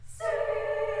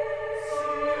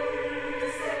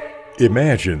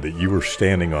Imagine that you are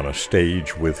standing on a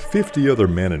stage with 50 other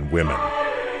men and women.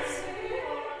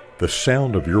 The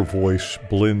sound of your voice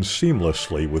blends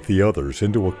seamlessly with the others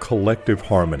into a collective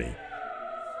harmony.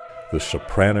 The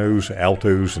sopranos,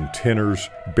 altos, and tenors,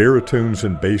 baritones,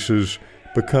 and basses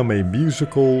become a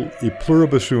musical e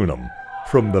pluribus unum,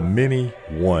 from the many,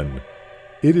 one.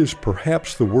 It is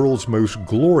perhaps the world's most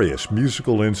glorious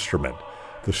musical instrument,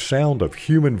 the sound of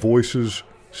human voices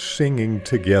singing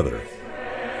together.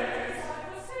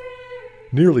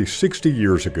 Nearly 60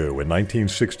 years ago, in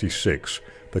 1966,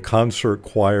 the concert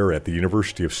choir at the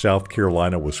University of South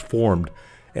Carolina was formed,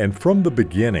 and from the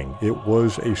beginning, it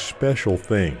was a special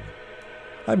thing.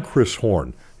 I'm Chris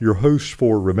Horn, your host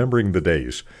for Remembering the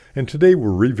Days, and today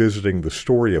we're revisiting the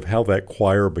story of how that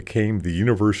choir became the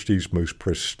university's most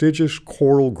prestigious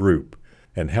choral group,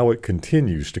 and how it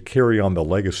continues to carry on the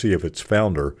legacy of its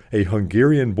founder, a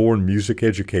Hungarian-born music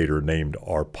educator named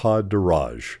Arpad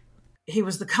Daraj. He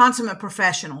was the consummate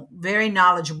professional, very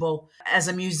knowledgeable. As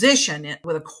a musician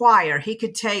with a choir, he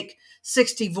could take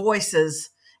 60 voices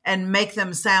and make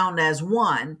them sound as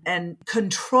one and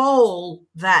control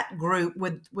that group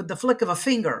with the flick of a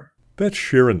finger. That's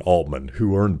Sharon Altman,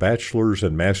 who earned bachelor's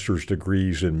and master's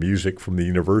degrees in music from the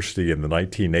university in the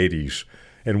 1980s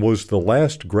and was the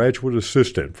last graduate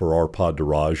assistant for Arpad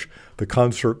Daraj, the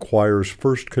concert choir's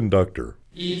first conductor.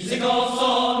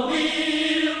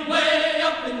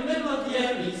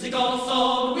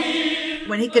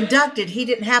 When he conducted, he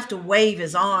didn't have to wave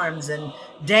his arms and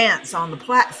dance on the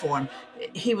platform.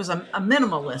 He was a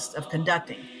minimalist of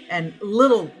conducting, and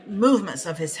little movements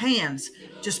of his hands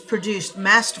just produced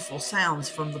masterful sounds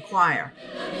from the choir.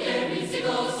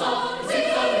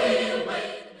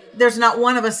 There's not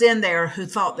one of us in there who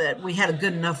thought that we had a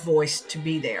good enough voice to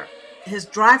be there. His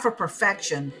drive for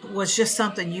perfection was just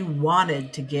something you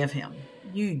wanted to give him.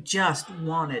 You just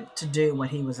wanted to do what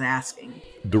he was asking.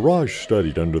 Daraj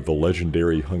studied under the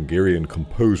legendary Hungarian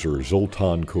composer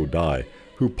Zoltán Kodály,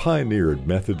 who pioneered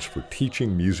methods for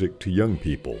teaching music to young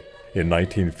people. In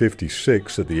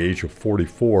 1956, at the age of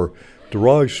 44,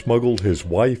 Daraj smuggled his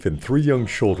wife and 3 young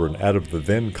children out of the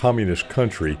then communist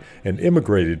country and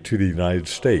immigrated to the United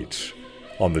States.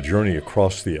 On the journey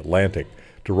across the Atlantic,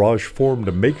 Daraj formed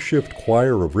a makeshift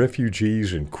choir of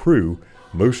refugees and crew,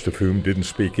 most of whom didn't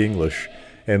speak English,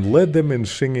 and led them in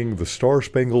singing the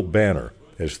Star-Spangled Banner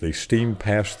as they steamed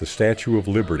past the Statue of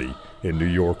Liberty in New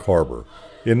York Harbor.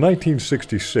 In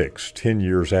 1966, 10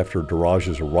 years after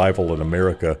Daraj's arrival in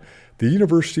America, the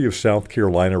University of South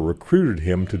Carolina recruited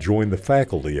him to join the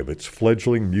faculty of its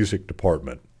fledgling music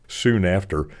department. Soon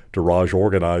after, Daraj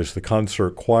organized the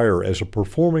concert choir as a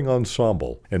performing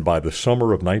ensemble, and by the summer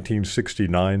of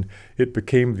 1969, it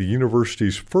became the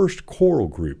university's first choral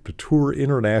group to tour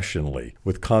internationally,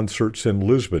 with concerts in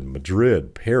Lisbon,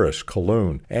 Madrid, Paris,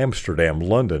 Cologne, Amsterdam,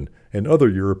 London, and other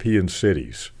European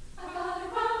cities.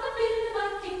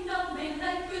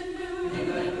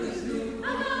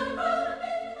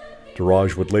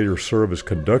 Daraj would later serve as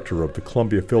conductor of the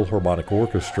Columbia Philharmonic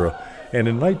Orchestra, and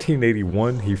in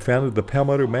 1981 he founded the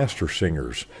Palmetto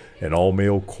Mastersingers, an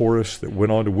all-male chorus that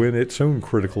went on to win its own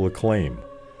critical acclaim.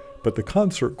 But the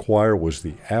concert choir was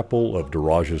the apple of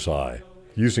Daraj's eye.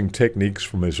 Using techniques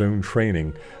from his own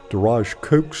training, Daraj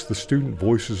coaxed the student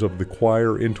voices of the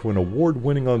choir into an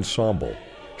award-winning ensemble.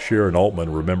 Sharon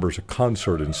Altman remembers a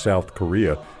concert in South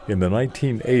Korea in the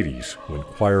 1980s when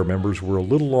choir members were a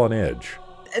little on edge.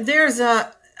 There's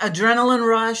a adrenaline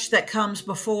rush that comes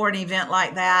before an event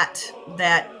like that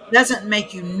doesn't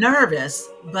make you nervous,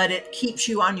 but it keeps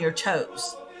you on your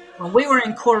toes. When we were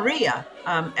in Korea,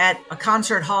 at a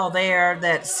concert hall there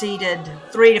that seated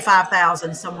 3,000 to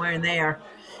 5,000, somewhere in there,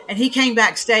 and he came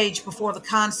backstage before the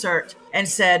concert and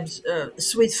said,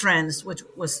 "Sweet friends," which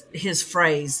was his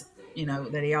phrase,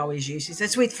 that he always used. He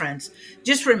said, "Sweet friends,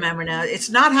 just remember now, it's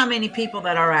not how many people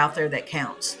that are out there that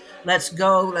counts. Let's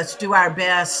go, let's do our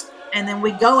best." And then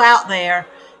we go out there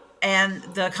and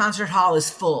the concert hall is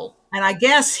full. And I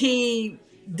guess he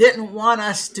didn't want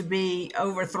us to be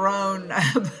overthrown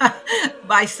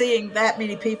by seeing that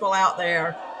many people out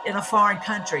there in a foreign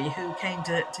country who came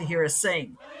to hear us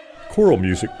sing. Choral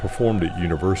music performed at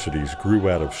universities grew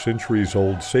out of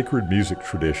centuries-old sacred music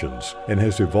traditions and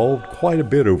has evolved quite a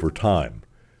bit over time.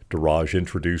 Daraj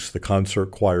introduced the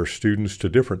concert choir students to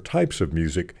different types of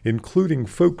music, including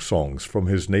folk songs from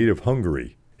his native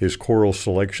Hungary. His choral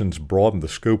selections broadened the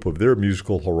scope of their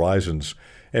musical horizons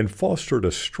and fostered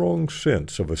a strong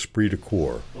sense of esprit de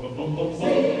corps.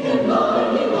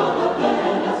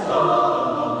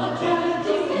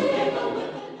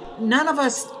 none of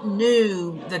us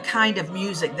knew the kind of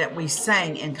music that we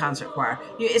sang in concert choir.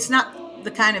 It's not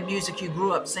the kind of music you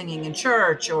grew up singing in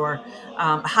church or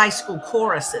high school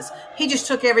choruses. He just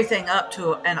took everything up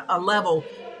to a level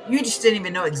you just didn't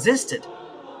even know existed.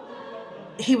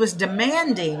 He was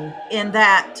demanding in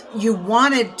that you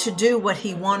wanted to do what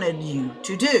he wanted you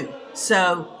to do.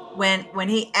 So when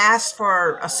he asked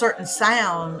for a certain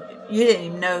sound, you didn't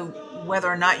even know whether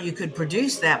or not you could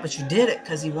produce that, but you did it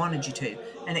because he wanted you to,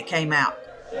 and it came out.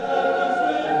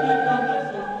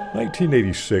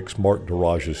 1986 marked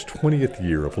DeRage's 20th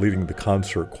year of leading the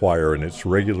concert choir in its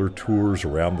regular tours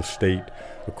around the state,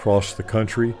 across the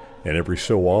country, and every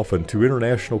so often to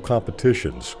international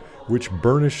competitions, which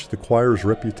burnished the choir's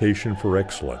reputation for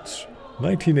excellence.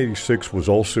 1986 was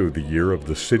also the year of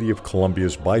the City of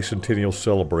Columbia's bicentennial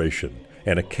celebration,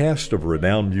 and a cast of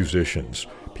renowned musicians,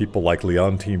 people like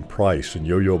Leontyne Price and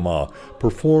Yo-Yo Ma,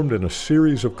 performed in a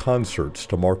series of concerts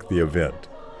to mark the event.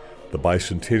 The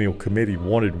Bicentennial Committee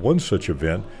wanted one such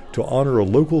event to honor a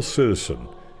local citizen,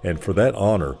 and for that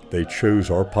honor, they chose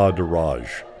Arpad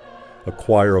DeRage. A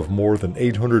choir of more than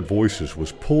 800 voices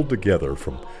was pulled together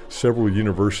from several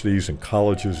universities and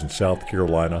colleges in South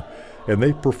Carolina, and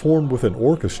they performed with an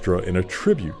orchestra in a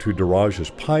tribute to DeRage's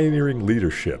pioneering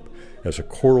leadership as a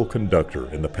choral conductor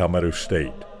in the Palmetto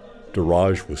State.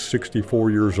 DeRage was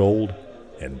 64 years old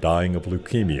and dying of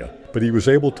leukemia, but he was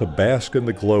able to bask in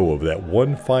the glow of that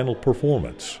one final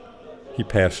performance. He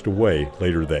passed away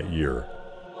later that year.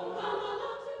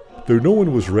 Though no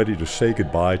one was ready to say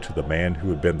goodbye to the man who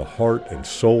had been the heart and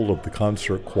soul of the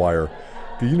concert choir,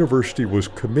 the university was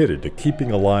committed to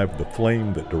keeping alive the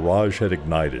flame that DeRage had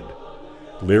ignited.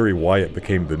 Larry Wyatt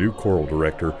became the new choral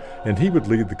director, and he would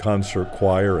lead the concert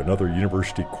choir and other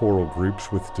university choral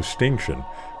groups with distinction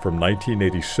from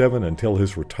 1987 until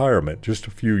his retirement just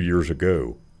a few years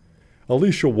ago.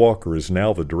 Alicia Walker is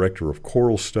now the director of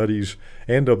choral studies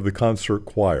and of the concert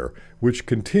choir, which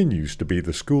continues to be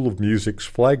the School of Music's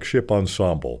flagship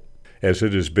ensemble. As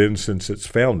it has been since its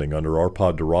founding under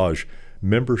Arpad DeRage,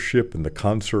 membership in the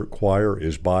concert choir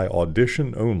is by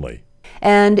audition only.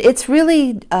 And it's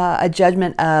really a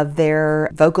judgment of their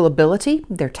vocal ability,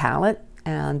 their talent,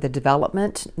 and the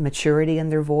development, maturity in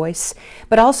their voice,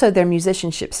 but also their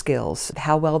musicianship skills,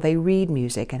 how well they read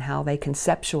music and how they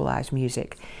conceptualize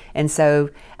music. And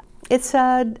so it's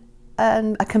a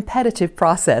competitive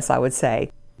process, I would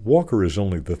say. Walker is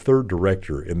only the third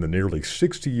director in the nearly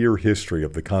 60-year history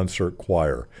of the concert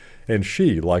choir, and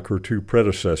she, like her two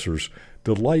predecessors,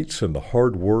 delights in the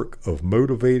hard work of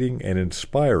motivating and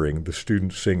inspiring the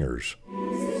student singers.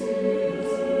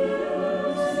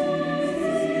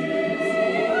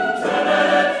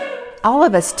 All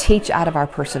of us teach out of our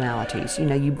personalities. You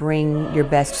know, you bring your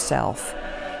best self.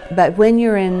 But when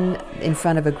you're in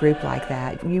front of a group like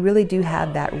that, you really do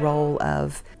have that role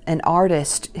of an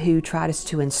artist who tries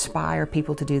to inspire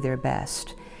people to do their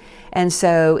best. And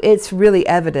so it's really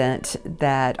evident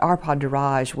that Arpad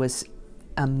DeRage was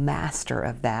a master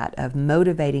of that, of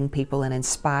motivating people and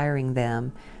inspiring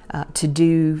them to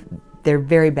do their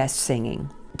very best singing.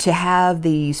 To have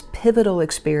these pivotal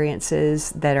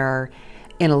experiences that are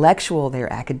intellectual,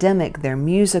 they're academic, they're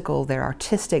musical, they're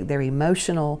artistic, they're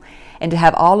emotional, and to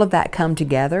have all of that come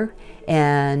together,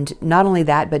 and not only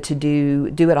that, but to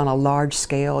do it on a large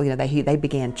scale. You know, they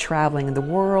began traveling in the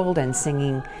world and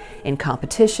singing in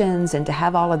competitions, and to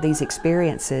have all of these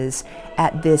experiences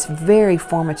at this very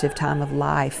formative time of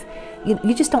life,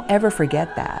 you just don't ever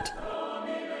forget that.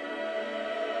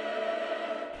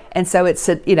 And so it's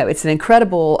an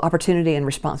incredible opportunity and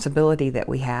responsibility that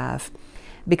we have.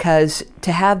 Because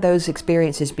to have those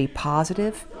experiences be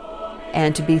positive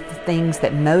and to be things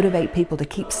that motivate people to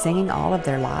keep singing all of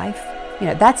their life,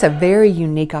 that's a very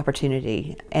unique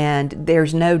opportunity. And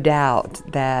there's no doubt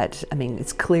that,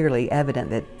 it's clearly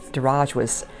evident that DeRage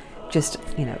was just,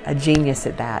 a genius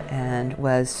at that and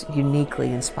was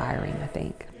uniquely inspiring, I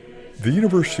think. The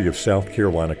University of South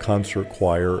Carolina Concert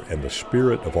Choir and the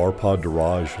spirit of Arpad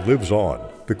DeRage lives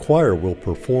on. The choir will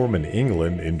perform in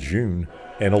England in June,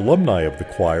 and alumni of the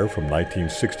choir from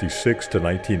 1966 to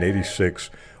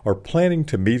 1986 are planning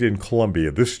to meet in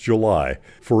Columbia this July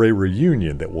for a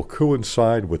reunion that will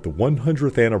coincide with the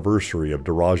 100th anniversary of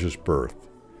DeRage's birth.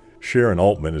 Sharon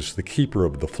Altman is the keeper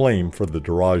of the flame for the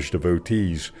DeRage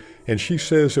devotees, and she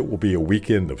says it will be a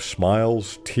weekend of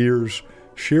smiles, tears,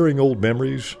 sharing old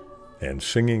memories, and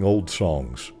singing old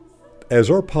songs. As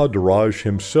Arpad DeRage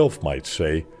himself might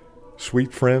say,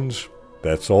 "Sweet friends,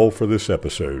 that's all for this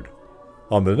episode."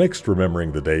 On the next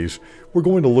Remembering the Days, we're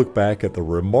going to look back at the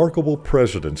remarkable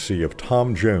presidency of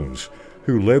Tom Jones,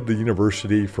 who led the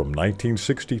university from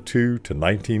 1962 to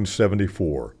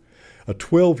 1974, a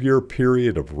 12-year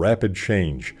period of rapid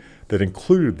change that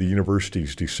included the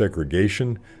university's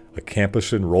desegregation, a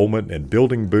campus enrollment and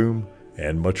building boom,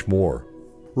 and much more.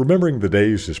 Remembering the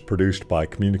Days is produced by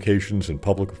Communications and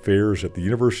Public Affairs at the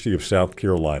University of South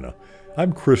Carolina.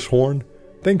 I'm Chris Horn.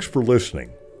 Thanks for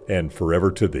listening, and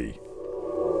forever to thee.